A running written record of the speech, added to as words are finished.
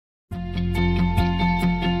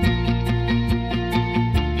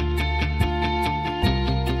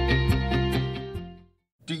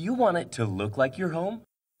want it to look like your home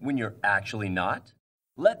when you're actually not?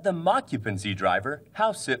 Let the Mockupancy driver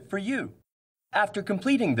house sit for you. After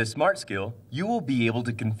completing this smart skill, you will be able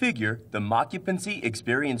to configure the Mockupancy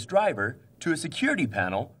Experience driver to a security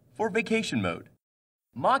panel for vacation mode.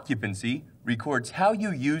 Mockupancy records how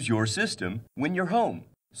you use your system when you're home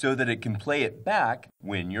so that it can play it back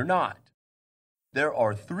when you're not. There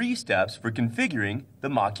are 3 steps for configuring the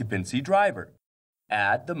Mockupancy driver.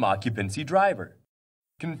 Add the Mockupancy driver.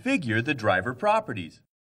 Configure the driver properties.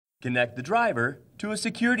 Connect the driver to a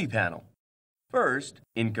security panel. First,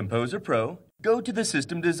 in Composer Pro, go to the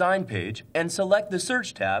System Design page and select the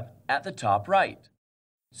Search tab at the top right.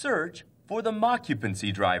 Search for the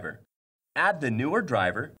Mockupancy driver. Add the newer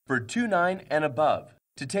driver for 2.9 and above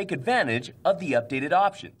to take advantage of the updated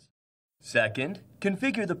options. Second,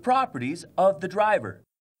 configure the properties of the driver.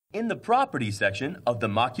 In the Properties section of the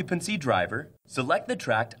Mockupancy driver, select the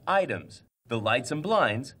tracked items, the lights and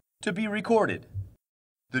blinds, to be recorded.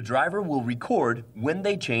 The driver will record when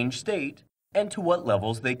they change state and to what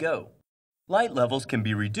levels they go. Light levels can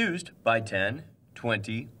be reduced by 10,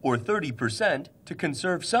 20, or 30% to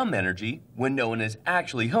conserve some energy when no one is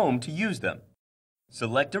actually home to use them.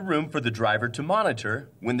 Select a room for the driver to monitor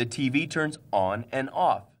when the TV turns on and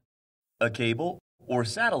off. A cable or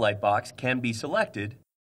satellite box can be selected,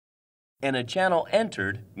 and a channel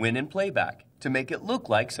entered when in playback to make it look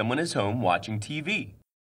like someone is home watching TV.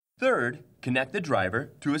 Third, connect the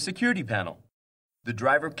driver to a security panel. The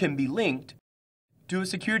driver can be linked to a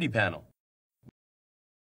security panel.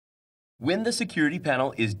 When the security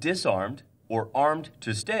panel is disarmed or armed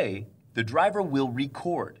to stay, the driver will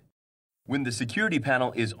record. When the security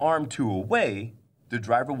panel is armed to away, the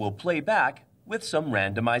driver will play back with some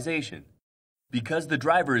randomization. Because the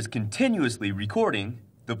driver is continuously recording,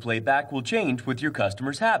 the playback will change with your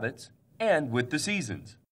customer's habits and with the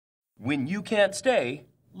seasons. When you can't stay,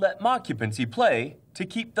 let Mockupancy play to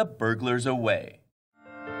keep the burglars away.